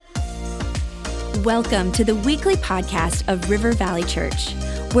Welcome to the weekly podcast of River Valley Church.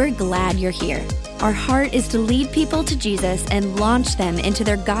 We're glad you're here. Our heart is to lead people to Jesus and launch them into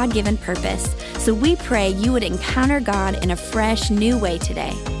their God-given purpose. So we pray you would encounter God in a fresh, new way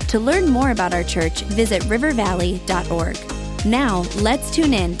today. To learn more about our church, visit rivervalley.org. Now, let's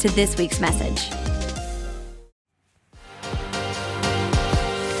tune in to this week's message.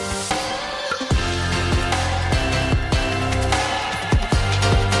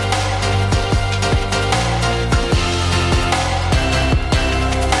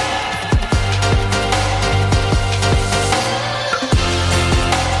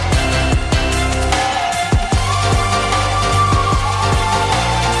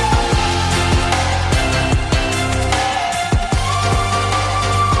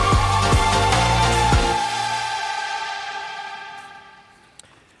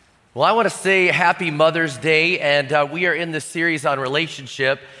 Well, I want to say happy Mother's Day, and we are in this series on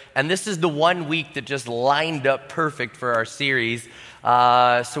relationship, and this is the 1 week that just lined up perfect for our series.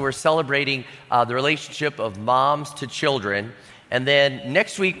 So we're celebrating the relationship of moms to children, and then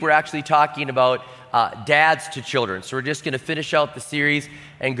next week we're actually talking about dads to children. So we're just going to finish out the series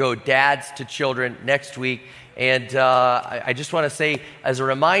and go dads to children next week. And I just want to say, as a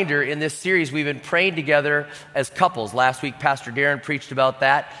reminder, in this series, we've been praying together as couples. Last week, Pastor Darren preached about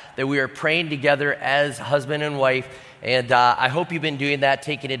that we are praying together as husband and wife. And I hope you've been doing that,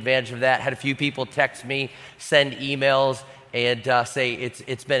 taking advantage of that. Had a few people text me, send emails, and say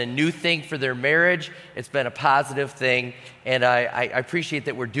it's been a new thing for their marriage. It's been a positive thing, and I appreciate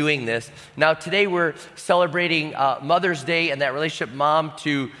that we're doing this. Now, today we're celebrating Mother's Day and that relationship mom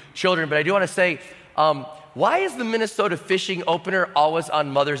to children. But I do want to say, why is the Minnesota fishing opener always on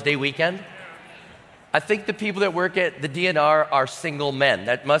Mother's Day weekend? I think the people that work at the DNR are single men.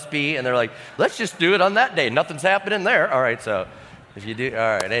 That must be, and they're like, let's just do it on that day. Nothing's happening there. All right, so if you do, all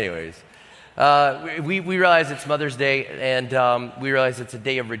right, anyways. We realize it's Mother's Day, and we realize it's a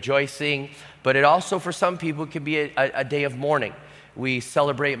day of rejoicing, but it also, for some people, can be a day of mourning. We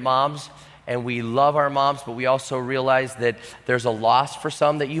celebrate moms, and we love our moms, but we also realize that there's a loss for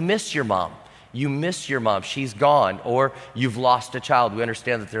some, that you miss your mom. You miss your mom, she's gone, or you've lost a child. We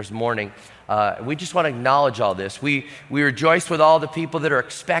understand that there's mourning. We just want to acknowledge all this. We rejoice with all the people that are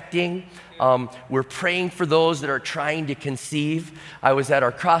expecting. We're praying for those that are trying to conceive. I was at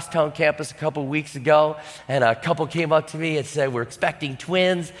our Crosstown campus a couple weeks ago, and a couple came up to me and said, we're expecting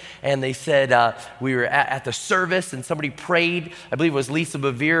twins. And they said, we were at the service, and somebody prayed. I believe it was Lisa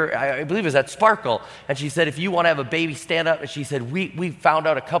Bevere. I believe it was at Sparkle. And she said, if you want to have a baby, stand up. And she said, we found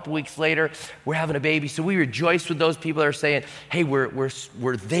out a couple weeks later, we're having a baby. So we rejoice with those people that are saying, hey,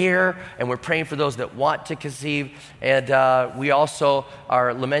 we're there, and we're praying for those that want to conceive. And we also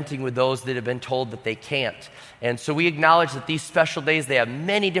are lamenting with those that have been told that they can't. And so we acknowledge that these special days, they have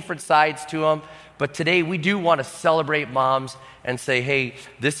many different sides to them, but today we do want to celebrate moms and say, hey,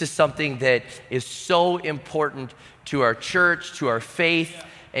 this is something that is so important to our church, to our faith,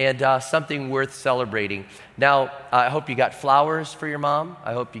 and something worth celebrating. Now, I hope you got flowers for your mom.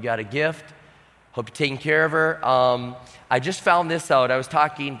 I hope you got a gift. Hope you're taking care of her. I just found this out. I was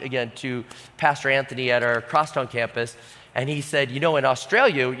talking, again, to Pastor Anthony at our Crosstown campus, and he said, in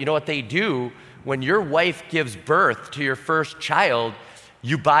Australia, you know what they do? When your wife gives birth to your first child,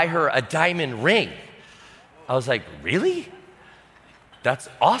 you buy her a diamond ring. I was like, really? That's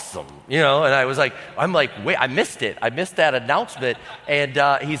awesome. And I'm like, wait, I missed it. I missed that announcement.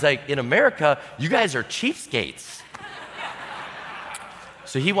 And he's like, in America, you guys are cheapskates.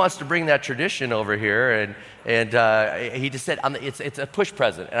 So he wants to bring that tradition over here, and he just said it's a push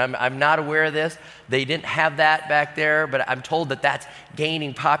present. And I'm not aware of this. They didn't have that back there, but I'm told that that's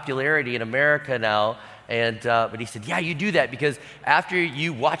gaining popularity in America now. And but he said, yeah, you do that because after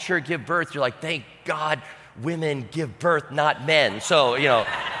you watch her give birth, you're like, thank God women give birth, not men. So,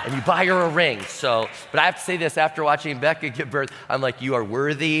 and you buy her a ring. So, but I have to say this, after watching Becca give birth, I'm like, you are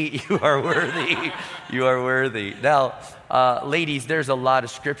worthy, you are worthy, you are worthy. Now, ladies, there's a lot of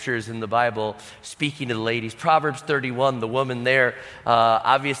scriptures in the Bible speaking to the ladies. Proverbs 31, the woman there,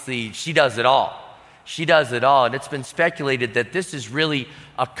 obviously, she does it all. She does it all. And it's been speculated that this is really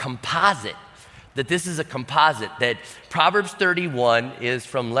a composite, that Proverbs 31 is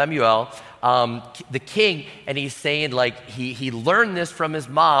from Lemuel, the king, and he's saying he learned this from his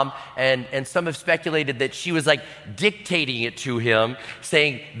mom, and some have speculated that she was dictating it to him,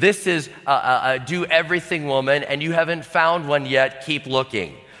 saying, this is do everything woman, and you haven't found one yet, keep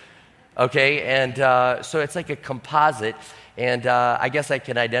looking. Okay, and so it's like a composite, and I guess I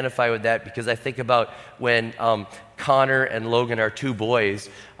can identify with that because I think about when Connor and Logan, our two boys,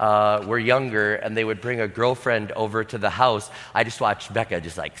 were younger, and they would bring a girlfriend over to the house. I just watched Becca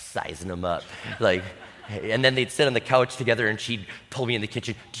just like sizing them up, like, and then they'd sit on the couch together, and she'd pull me in the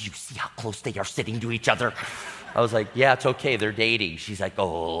kitchen. Do you see how close they are sitting to each other? I was like, yeah, it's okay, they're dating. She's like,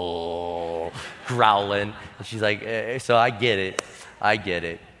 oh, growling. And she's like, so I get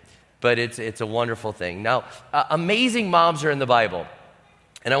it. But it's a wonderful thing. Now, amazing moms are in the Bible.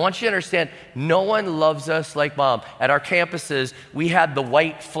 And I want you to understand, no one loves us like mom. At our campuses, we had the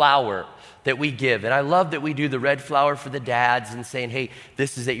white flower that we give. And I love that we do the red flower for the dads and saying, hey,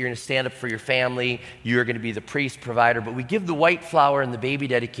 this is it, you're going to stand up for your family, you're going to be the priest, provider. But we give the white flower and the baby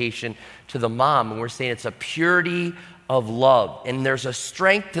dedication to the mom, and we're saying it's a purity of love. And there's a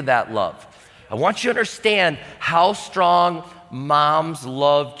strength to that love. I want you to understand how strong moms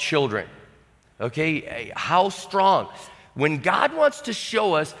love children. Okay? How strong. When God wants to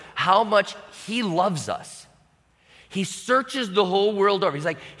show us how much He loves us, He searches the whole world over.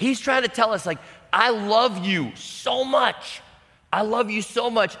 He's trying to tell us, like, I love you so much. I love you so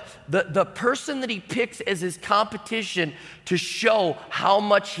much. The person that He picks as His competition to show how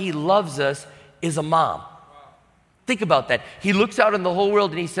much He loves us is a mom. Think about that. He looks out in the whole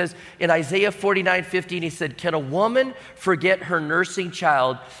world and He says, in Isaiah 49:15, He said, can a woman forget her nursing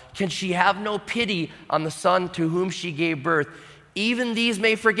child? Can she have no pity on the son to whom she gave birth? Even these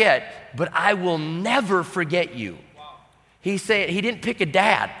may forget, but I will never forget you. He's saying He didn't pick a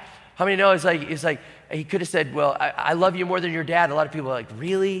dad. How many know it's like He could have said, well, I love you more than your dad. A lot of people are like,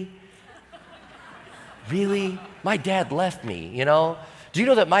 really? Really? My dad left me, you know? Do you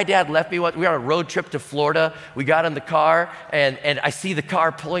know that my dad left me? We were on a road trip to Florida. We got in the car, and I see the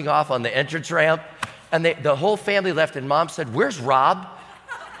car pulling off on the entrance ramp, and the whole family left, and Mom said, where's Rob?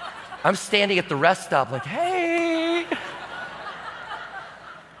 I'm standing at the rest stop like, hey.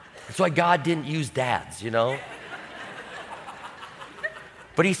 That's why God didn't use dads, you know?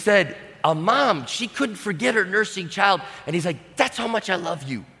 But He said, a mom, she couldn't forget her nursing child. And He's like, that's how much I love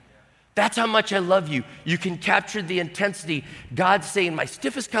you. That's how much I love you. You can capture the intensity. God's saying, my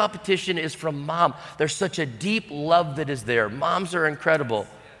stiffest competition is from mom. There's such a deep love that is there. Moms are incredible.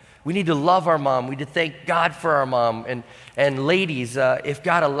 We need to love our mom. We need to thank God for our mom. And ladies, if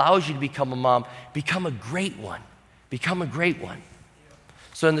God allows you to become a mom, become a great one. Become a great one.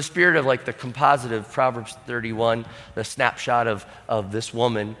 So in the spirit of like the composite of Proverbs 31, the snapshot of this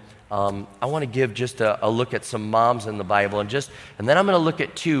woman, I want to give just a look at some moms in the Bible, and then I'm going to look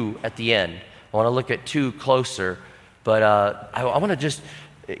at two at the end. I want to look at two closer, but I want to just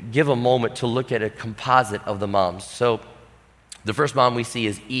give a moment to look at a composite of the moms. So the first mom we see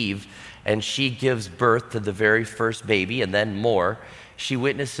is Eve, and she gives birth to the very first baby, and then more. She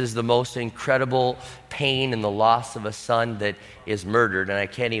witnesses the most incredible pain and the loss of a son that is murdered, and I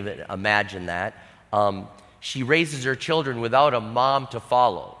can't even imagine that. She raises her children without a mom to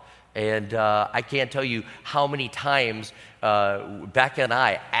follow. And I can't tell you how many times Becca and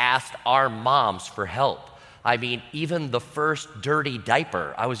I asked our moms for help. I mean, even the first dirty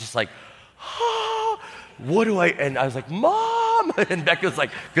diaper, I was just like, oh, what do I, and I was like, Mom! And Becca was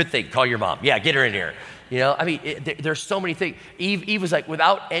like, good thing, call your mom. Yeah, get her in here. You know, I mean, there's so many things. Eve was like,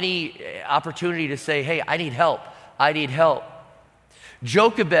 without any opportunity to say, hey, I need help. I need help.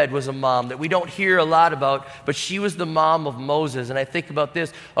 Jochebed was a mom that we don't hear a lot about, but she was the mom of Moses. And I think about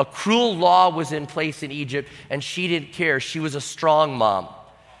this. A cruel law was in place in Egypt, and she didn't care. She was a strong mom.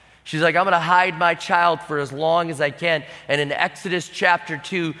 She's like, I'm going to hide my child for as long as I can. And in Exodus chapter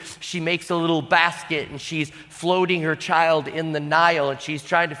 2, she makes a little basket, and she's floating her child in the Nile, and she's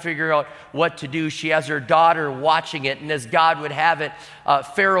trying to figure out what to do. She has her daughter watching it, and as God would have it,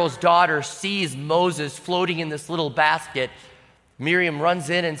 Pharaoh's daughter sees Moses floating in this little basket. Miriam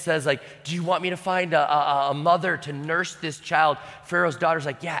runs in and says, like, do you want me to find a mother to nurse this child? Pharaoh's daughter's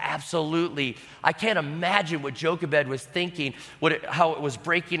like, yeah, absolutely. I can't imagine what Jochebed was thinking, how it was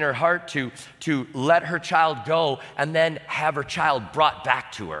breaking her heart to let her child go and then have her child brought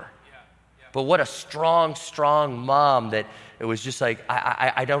back to her. But what a strong, strong mom that it was just like,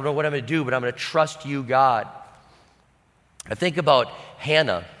 I don't know what I'm going to do, but I'm going to trust you, God. I think about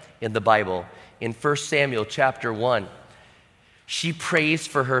Hannah in the Bible in 1 Samuel chapter 1. She prays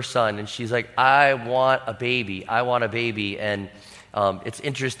for her son, and she's like, I want a baby. I want a baby. And it's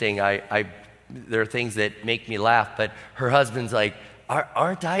interesting. There are things that make me laugh, but her husband's like,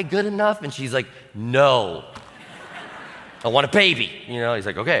 aren't I good enough? And she's like, no, I want a baby. You know, he's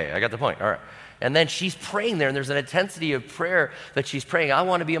like, okay, I got the point. All right. And then she's praying there, and there's an intensity of prayer that she's praying. I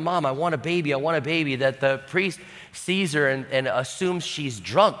want to be a mom. I want a baby. I want a baby. That the priest sees her and assumes she's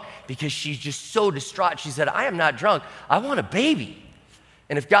drunk because she's just so distraught. She said, I am not drunk. I want a baby.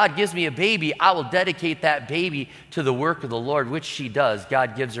 And if God gives me a baby, I will dedicate that baby to the work of the Lord, which she does.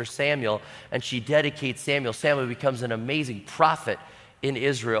 God gives her Samuel, and she dedicates Samuel. Samuel becomes an amazing prophet in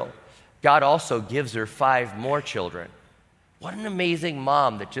Israel. God also gives her 5 more children. What an amazing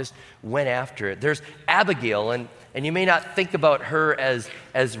mom that just went after it. There's Abigail, and you may not think about her as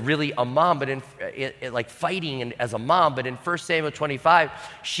really a mom, but in like fighting and as a mom, but in 1 Samuel 25,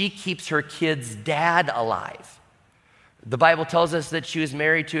 she keeps her kid's dad alive. The Bible tells us that she was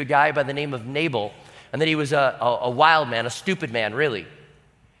married to a guy by the name of Nabal, and that he was a wild man, a stupid man, really.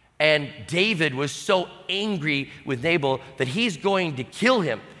 And David was so angry with Nabal that he's going to kill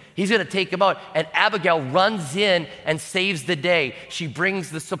him. He's going to take him out. And Abigail runs in and saves the day. She brings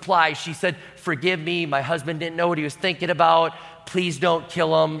the supplies. She said, forgive me, my husband didn't know what he was thinking about. Please don't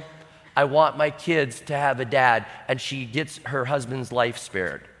kill him. I want my kids to have a dad. And she gets her husband's life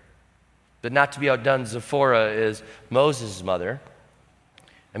spared. But not to be outdone, Zipporah is Moses' mother.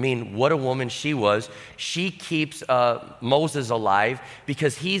 I mean, what a woman she was. She keeps Moses alive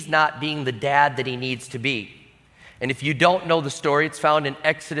because he's not being the dad that he needs to be. And if you don't know the story, it's found in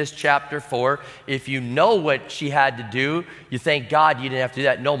Exodus chapter 4. If you know what she had to do, you thank God you didn't have to do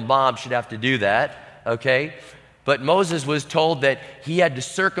that. No mom should have to do that, okay? But Moses was told that he had to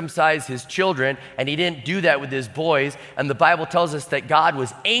circumcise his children, and he didn't do that with his boys. And the Bible tells us that God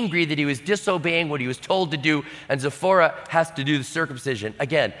was angry that he was disobeying what he was told to do, and Zipporah has to do the circumcision.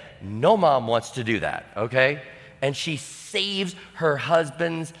 Again, no mom wants to do that, okay? And she saves her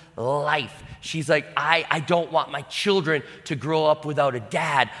husband's life. She's like, I don't want my children to grow up without a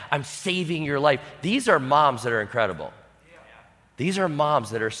dad. I'm saving your life. These are moms that are incredible. These are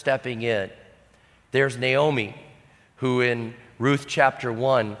moms that are stepping in. There's Naomi, who in Ruth chapter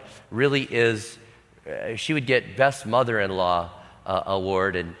 1 really is, she would get best mother-in-law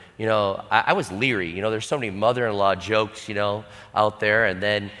award. And, I was leery. There's so many mother-in-law jokes, out there. And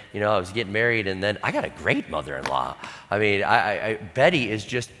then, I was getting married, and then I got a great mother-in-law. I mean, Betty is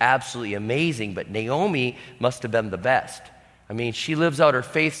just absolutely amazing, but Naomi must have been the best. I mean, she lives out her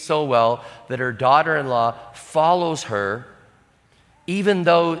faith so well that her daughter-in-law follows her, even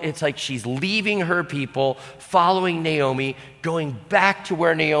though it's like she's leaving her people, following Naomi, going back to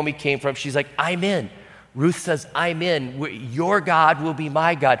where Naomi came from. She's like, I'm in. Ruth says, I'm in. Your God will be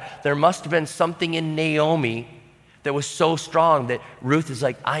my God. There must have been something in Naomi that was so strong that Ruth is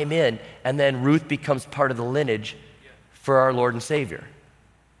like, I'm in. And then Ruth becomes part of the lineage for our Lord and Savior.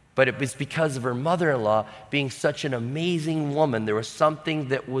 But it was because of her mother-in-law being such an amazing woman. There was something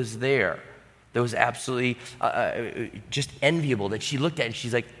that was there that was absolutely just enviable, that she looked at and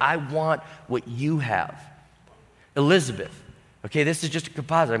she's like, I want what you have. Elizabeth. Okay, this is just a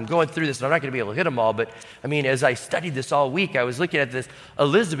composite. I'm going through this, and I'm not going to be able to hit them all, but I mean, as I studied this all week, I was looking at this.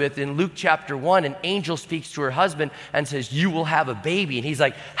 Elizabeth, in Luke chapter 1, an angel speaks to her husband and says, you will have a baby. And he's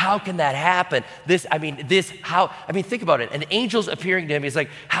like, how can that happen? Think about it. An angel's appearing to him. He's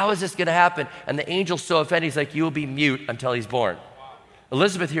like, how is this going to happen? And the angel's so offended, he's like, you will be mute until he's born.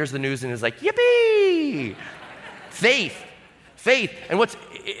 Elizabeth hears the news and is like, yippee! Faith. And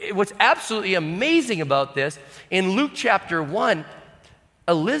what's absolutely amazing about this, in Luke chapter 1,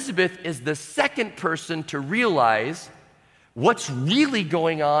 Elizabeth is the second person to realize what's really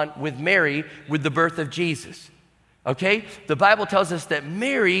going on with Mary with the birth of Jesus. Okay? The Bible tells us that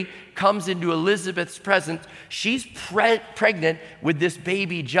Mary comes into Elizabeth's presence. She's pregnant with this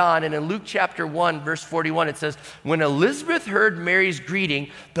baby John. And in Luke chapter 1, verse 41, it says, when Elizabeth heard Mary's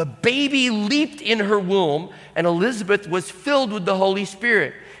greeting, the baby leaped in her womb, and Elizabeth was filled with the Holy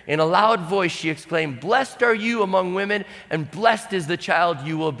Spirit. In a loud voice, she exclaimed, blessed are you among women, and blessed is the child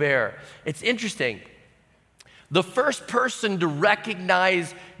you will bear. It's interesting. The first person to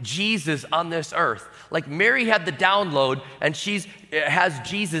recognize Jesus on this earth, like Mary had the download and she has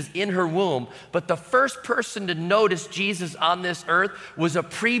Jesus in her womb, but the first person to notice Jesus on this earth was a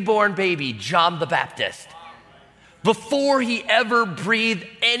preborn baby, John the Baptist. Before he ever breathed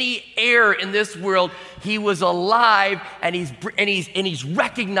any air in this world, he was alive, and he's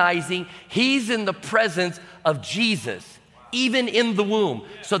recognizing he's in the presence of Jesus, even in the womb.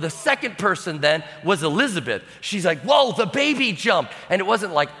 So the second person then was Elizabeth. She's like, whoa, the baby jumped. And it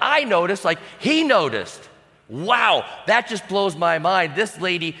wasn't like I noticed, like he noticed. Wow, that just blows my mind. This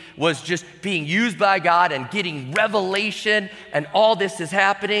lady was just being used by God and getting revelation, and all this is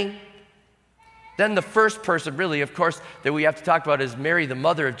happening. Then the first person, really, of course, that we have to talk about is Mary, the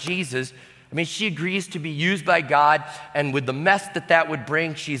mother of Jesus. I mean, she agrees to be used by God, and with the mess that would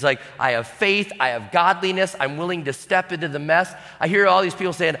bring, she's like, I have faith, I have godliness, I'm willing to step into the mess. I hear all these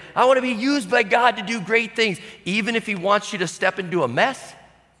people saying, I want to be used by God to do great things, even if he wants you to step into a mess.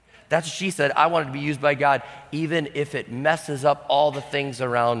 That's what she said. I wanted to be used by God, even if it messes up all the things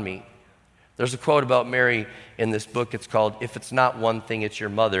around me. There's a quote about Mary in this book. It's called, If It's Not One Thing, It's Your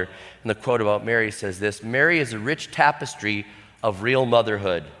Mother. And the quote about Mary says this: Mary is a rich tapestry of real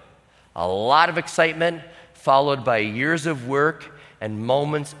motherhood. A lot of excitement, followed by years of work and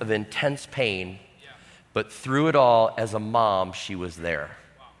moments of intense pain. But through it all, as a mom, she was there.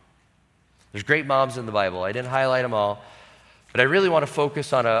 There's great moms in the Bible. I didn't highlight them all. But I really want to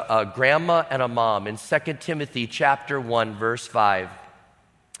focus on a grandma and a mom in 2 Timothy chapter 1, verse 5.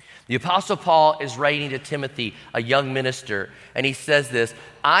 The Apostle Paul is writing to Timothy, a young minister, and he says this: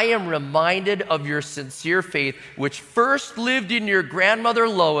 I am reminded of your sincere faith, which first lived in your grandmother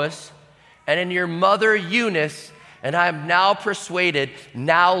Lois and in your mother Eunice, and I am now persuaded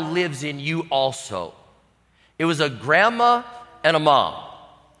now lives in you also. It was a grandma and a mom.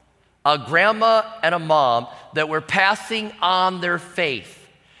 A grandma and a mom that were passing on their faith.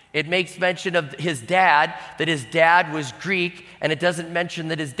 It makes mention of his dad, that his dad was Greek, and it doesn't mention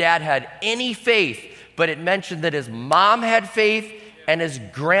that his dad had any faith, but it mentioned that his mom had faith and his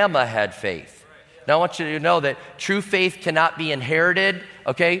grandma had faith. Now I want you to know that true faith cannot be inherited,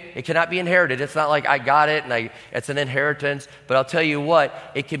 okay? It cannot be inherited. It's not like I got it and it's an inheritance, but I'll tell you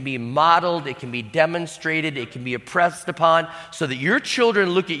what, it can be modeled, it can be demonstrated, it can be impressed upon so that your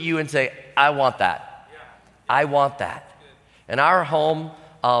children look at you and say, I want that. I want that. In our home,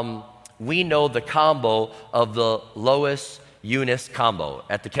 we know the combo of the Lois Eunice combo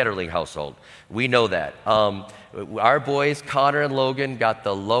at the Ketterling household. We know that. Our boys, Connor and Logan, got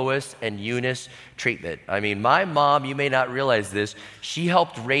the Lois and Eunice treatment. I mean, my mom, you may not realize this, she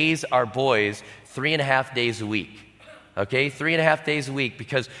helped raise our boys 3.5 days a week. Okay, 3.5 days a week,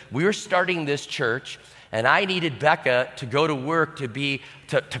 because we were starting this church and I needed Becca to go to work to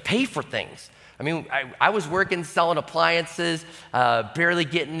pay for things. I mean, I was working selling appliances, barely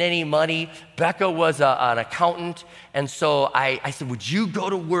getting any money. Becca was an accountant, and so I said, would you go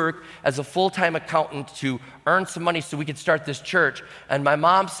to work as a full-time accountant to earn some money so we could start this church? And my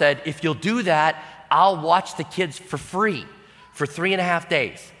mom said, if you'll do that, I'll watch the kids for free for 3.5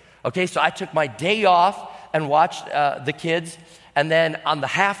 days. Okay, so I took my day off and watched the kids. And then on the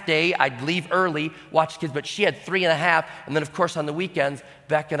half day, I'd leave early, watch the kids, but she had 3.5. And then, of course, on the weekends,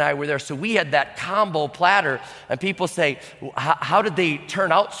 Beck and I were there. So we had that combo platter. And people say, how did they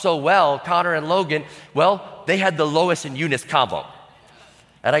turn out so well, Connor and Logan? Well, they had the Lois and Eunice combo.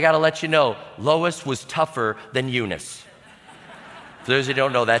 And I got to let you know, Lois was tougher than Eunice. For those who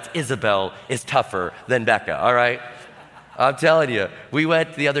don't know, that's Isabel is tougher than Becca, all right? I'm telling you, we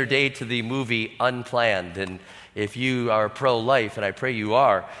went the other day to the movie Unplanned, and if you are pro-life, and I pray you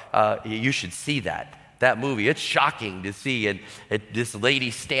are, you should see that movie. It's shocking to see and this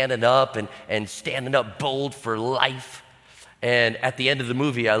lady standing up and standing up bold for life. And at the end of the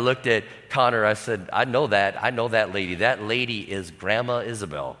movie, I looked at Connor. I said, I know that lady. That lady is Grandma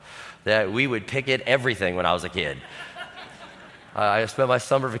Isabel. That we would picket everything when I was a kid. I spent my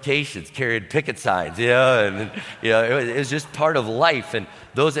summer vacations carrying picket signs, and it was just part of life. And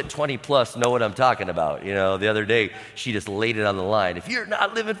those at 20 plus know what I'm talking about. The other day, she just laid it on the line. If you're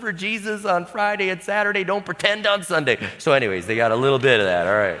not living for Jesus on Friday and Saturday, don't pretend on Sunday. So anyways, they got a little bit of that,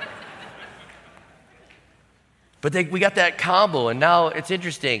 all right. But we got that combo, and now it's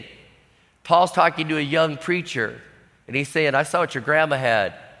interesting. Paul's talking to a young preacher, and he's saying, I saw what your grandma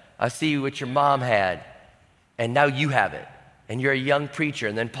had. I see what your mom had, and now you have it. And you're a young preacher.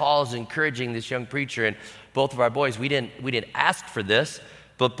 And then Paul's encouraging this young preacher, and both of our boys, we didn't ask for this,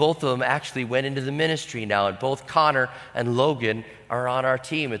 but both of them actually went into the ministry now, and both Connor and Logan are on our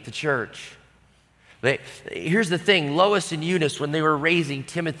team at the church. Here's the thing, Lois and Eunice, when they were raising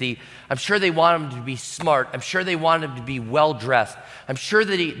Timothy, I'm sure they wanted him to be smart. I'm sure they wanted him to be well-dressed. I'm sure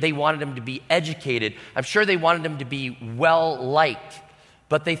that they wanted him to be educated. I'm sure they wanted him to be well-liked.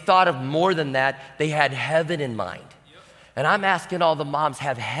 But they thought of more than that. They had heaven in mind. And I'm asking all the moms,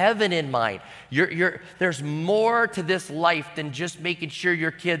 have heaven in mind. There's more to this life than just making sure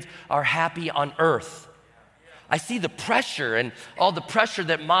your kids are happy on earth. I see the pressure and all the pressure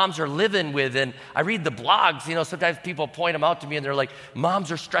that moms are living with. And I read the blogs, sometimes people point them out to me and they're like,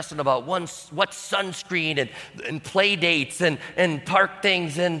 moms are stressing about what sunscreen and play dates and park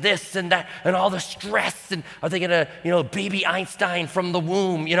things and this and that and all the stress. And are they going to, baby Einstein from the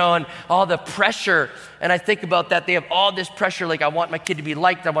womb, and all the pressure. And I think about that. They have all this pressure. Like, I want my kid to be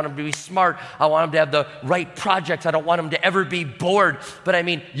liked. I want him to be smart. I want him to have the right projects. I don't want him to ever be bored. But I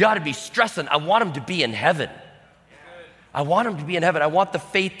mean, you ought to be stressing. I want him to be in heaven. I want them to be in heaven. I want the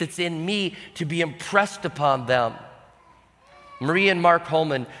faith that's in me to be impressed upon them. Marie and Mark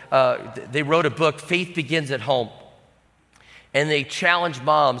Holman, they wrote a book, Faith Begins at Home. And they challenge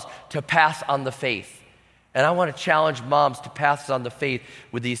moms to pass on the faith. And I want to challenge moms to pass on the faith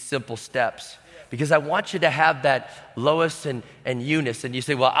with these simple steps. Because I want you to have that Lois and Eunice. And you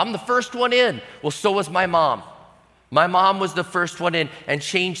say, well, I'm the first one in. Well, so was my mom. My mom was the first one in and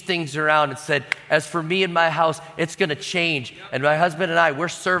changed things around and said, as for me and my house, it's going to change. And my husband and I, we're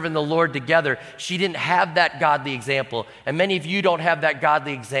serving the Lord together. She didn't have that godly example. And many of you don't have that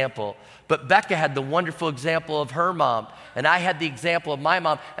godly example. But Becca had the wonderful example of her mom. And I had the example of my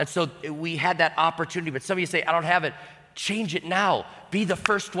mom. And so we had that opportunity. But some of you say, I don't have it. Change it now. Be the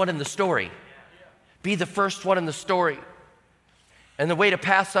first one in the story. Be the first one in the story. And the way to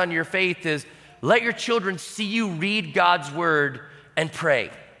pass on your faith is, let your children see you read God's word and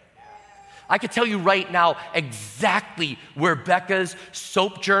pray. I could tell you right now exactly where Becca's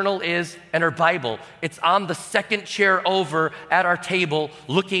soap journal is and her Bible. It's on the second chair over at our table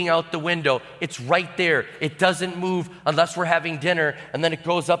looking out the window. It's right there. It doesn't move unless we're having dinner, and then it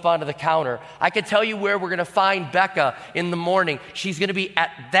goes up onto the counter. I could tell you where we're going to find Becca in the morning. She's going to be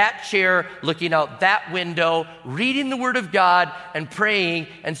at that chair looking out that window, reading the Word of God and praying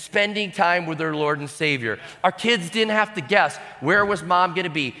and spending time with her Lord and Savior. Our kids didn't have to guess, where was mom going to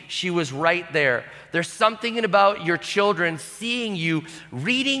be? She was right there. There's something about your children seeing you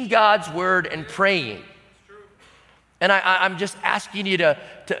reading God's word and praying. And I'm just asking you to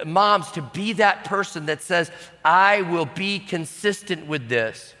moms, to be that person that says, I will be consistent with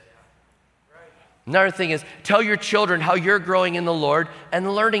this. Another thing is, tell your children how you're growing in the Lord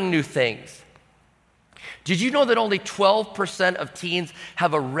and learning new things. Did you know that only 12% of teens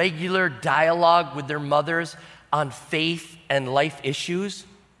have a regular dialogue with their mothers on faith and life issues?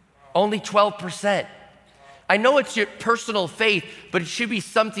 Only 12%. I know it's your personal faith, but it should be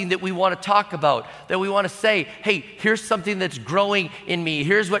something that we want to talk about, that we want to say, hey, here's something that's growing in me.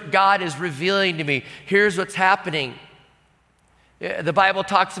 Here's what God is revealing to me. Here's what's happening. The Bible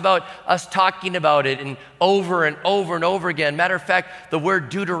talks about us talking about it and over and over and over again. Matter of fact, the word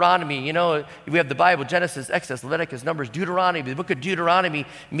Deuteronomy, we have the Bible, Genesis, Exodus, Leviticus, Numbers, Deuteronomy. The book of Deuteronomy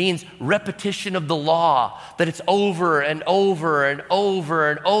means repetition of the law, that it's over and over and over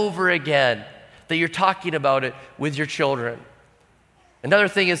and over again, that you're talking about it with your children. Another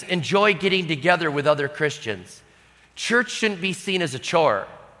thing is, enjoy getting together with other Christians. Church shouldn't be seen as a chore.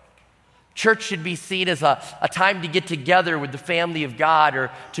 Church should be seen as a time to get together with the family of God,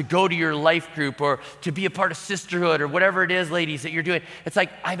 or to go to your life group, or to be a part of sisterhood, or whatever it is, ladies, that you're doing. It's like,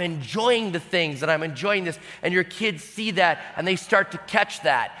 I'm enjoying the things and I'm enjoying this. And your kids see that and they start to catch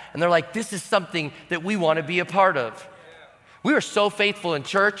that. And they're like, this is something that we want to be a part of. We were so faithful in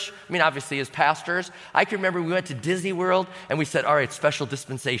church. I mean, obviously, as pastors, I can remember we went to Disney World and we said, all right, special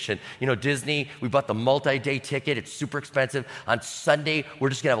dispensation. Disney, we bought the multi-day ticket. It's super expensive. On Sunday, we're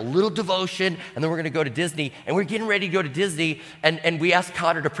just going to have a little devotion, and then we're going to go to Disney. And we're getting ready to go to Disney, and we asked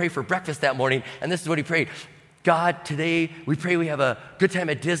Connor to pray for breakfast that morning, and this is what he prayed. God, today, we pray we have a good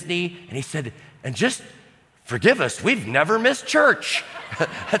time at Disney. And he said, and just forgive us. We've never missed church.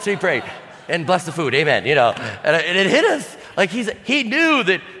 That's what he prayed. And bless the food, amen, And it hit us. Like he knew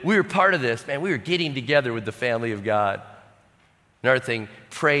that we were part of this, man. We were getting together with the family of God. Another thing,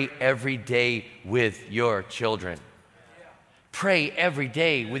 pray every day with your children. Pray every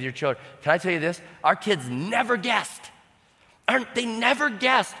day with your children. Can I tell you this? Our kids never guessed. They never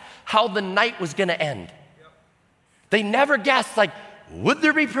guessed how the night was going to end. They never guessed, like, would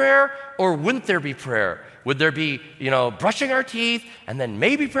there be prayer or wouldn't there be prayer? Would there be, brushing our teeth and then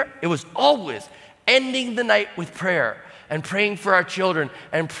maybe prayer? It was always ending the night with prayer and praying for our children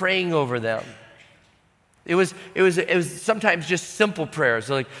and praying over them. It was sometimes just simple prayers,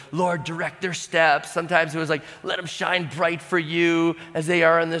 like, Lord, direct their steps. Sometimes it was like, let them shine bright for you as they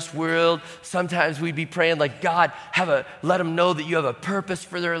are in this world. Sometimes we'd be praying like, God, let them know that you have a purpose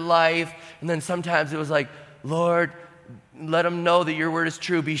for their life. And then sometimes it was like, Lord, let them know that your word is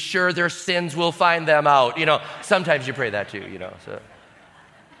true. Be sure their sins will find them out. Sometimes you pray that too, So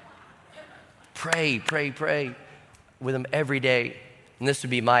pray with them every day. And this would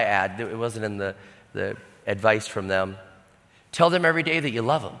be my ad. It wasn't in the advice from them. Tell them every day that you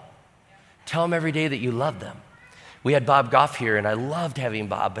love them. Tell them every day that you love them. We had Bob Goff here, and I loved having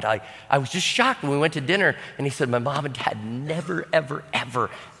Bob, but I was just shocked when we went to dinner, and he said, my mom and dad never, ever, ever,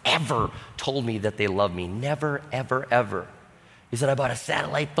 ever told me that they love me. Never, ever, ever. He said, I bought a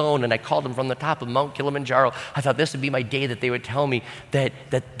satellite phone, and I called them from the top of Mount Kilimanjaro. I thought this would be my day that they would tell me that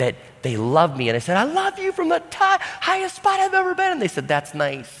they love me. And I said, I love you from the highest spot I've ever been. And they said, that's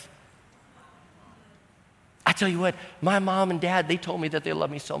nice. I tell you what, my mom and dad, they told me that they love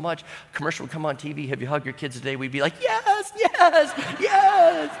me so much. Commercial would come on TV, have you hugged your kids today? We'd be like, yes, yes,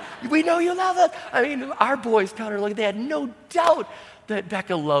 yes. We know you love us. I mean, our boys, Connor, they had no doubt that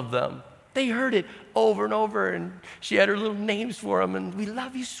Becca loved them. They heard it over and over, and she had her little names for them, and we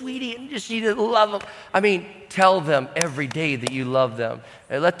love you, sweetie, and just she didn't love them. I mean, tell them every day that you love them.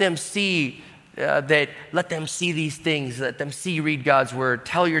 And let them see let them see these things. Let them see, read God's word.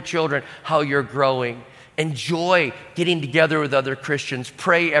 Tell your children how you're growing. Enjoy getting together with other Christians.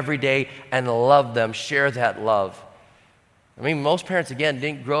 Pray every day and love them. Share that love. I mean, most parents, again,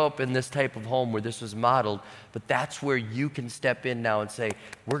 didn't grow up in this type of home where this was modeled, but that's where you can step in now and say,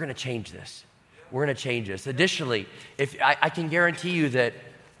 we're going to change this. We're going to change this. Additionally, if I can guarantee you that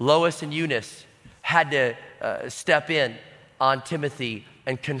Lois and Eunice had to step in on Timothy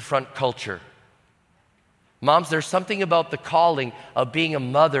and confront culture. Moms, there's something about the calling of being a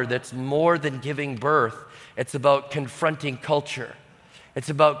mother that's more than giving birth. It's about confronting culture. It's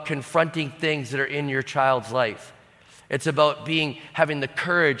about confronting things that are in your child's life. It's about having the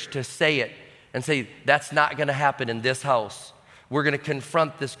courage to say it and say, that's not going to happen in this house. We're going to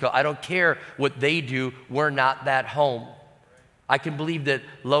confront this. I don't care what they do. We're not that home. I can believe that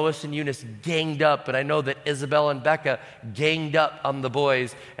Lois and Eunice ganged up, and I know that Isabel and Becca ganged up on the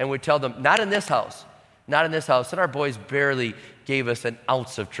boys and would tell them, not in this house. Not in this house. And our boys barely gave us an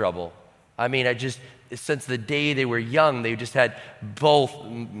ounce of trouble. I mean, since the day they were young, they just had both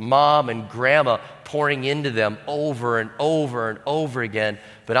mom and grandma pouring into them over and over and over again.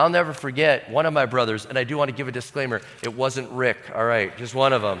 But I'll never forget one of my brothers, and I do want to give a disclaimer, it wasn't Rick, all right, just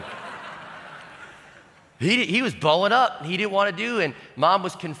one of them. He was blowing up. He didn't want to do, and mom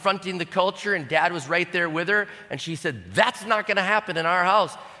was confronting the culture, and dad was right there with her, and she said, that's not going to happen in our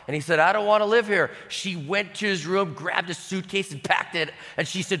house. And he said, I don't want to live here. She went to his room, grabbed a suitcase and packed it, and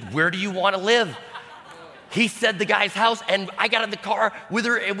she said, where do you want to live? He said the guy's house, and I got in the car with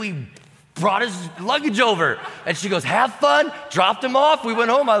her, and we brought his luggage over. And she goes, have fun, dropped him off. We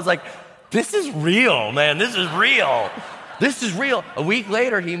went home. I was like, this is real, man. This is real. This is real. A week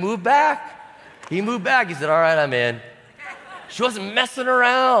later, he moved back. He said, all right, I'm in. She wasn't messing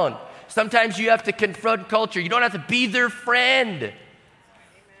around. Sometimes you have to confront culture. You don't have to be their friend.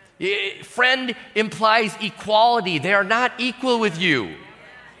 Friend implies equality. They are not equal with you.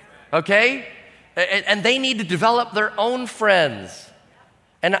 Okay? And they need to develop their own friends.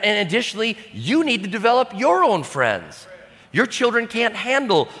 And additionally, you need to develop your own friends. Your children can't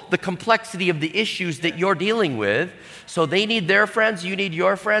handle the complexity of the issues that you're dealing with. So they need their friends, you need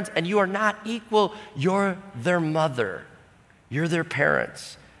your friends, and you are not equal. You're their mother. You're their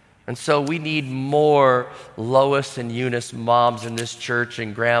parents. And so we need more Lois and Eunice moms in this church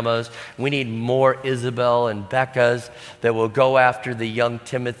and grandmas. We need more Isabel and Beccas that will go after the young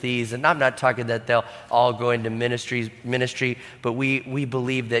Timothys. And I'm not talking that they'll all go into ministry, but we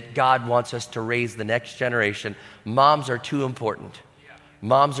believe that God wants us to raise the next generation. Moms are too important.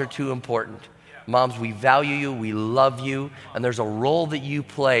 Moms are too important. Moms, we value you, we love you, and there's a role that you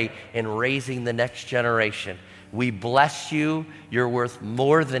play in raising the next generation. We bless you. You're worth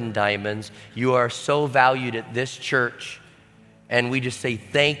more than diamonds. You are so valued at this church. And we just say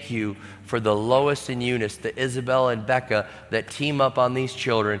thank you for the Lois and Eunice, the Isabel and Becca that team up on these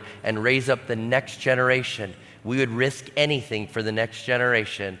children and raise up the next generation. We would risk anything for the next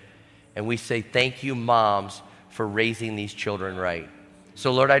generation. And we say thank you, moms, for raising these children right.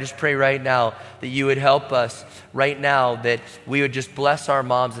 So, Lord, I just pray right now that you would help us right now, that we would just bless our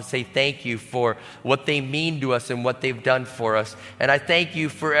moms and say thank you for what they mean to us and what they've done for us. And I thank you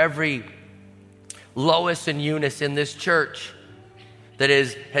for every Lois and Eunice in this church that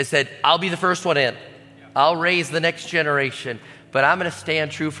has said, I'll be the first one in. I'll raise the next generation, but I'm going to stand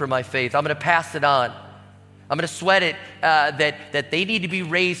true for my faith. I'm going to pass it on. I'm going to sweat it that they need to be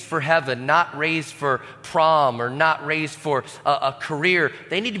raised for heaven, not raised for prom or not raised for a career.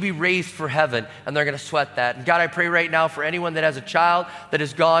 They need to be raised for heaven, and they're going to sweat that. And God, I pray right now for anyone that has a child that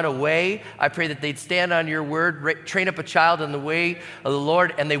has gone away, I pray that they'd stand on your word, train up a child in the way of the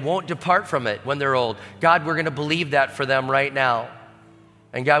Lord, and they won't depart from it when they're old. God, we're going to believe that for them right now.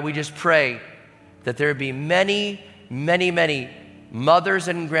 And God, we just pray that there would be many, many, many mothers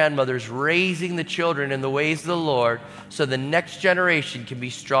and grandmothers raising the children in the ways of the Lord so the next generation can be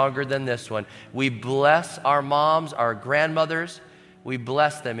stronger than this one. We bless our moms, our grandmothers. We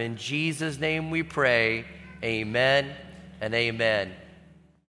bless them. In Jesus' name we pray. Amen and amen.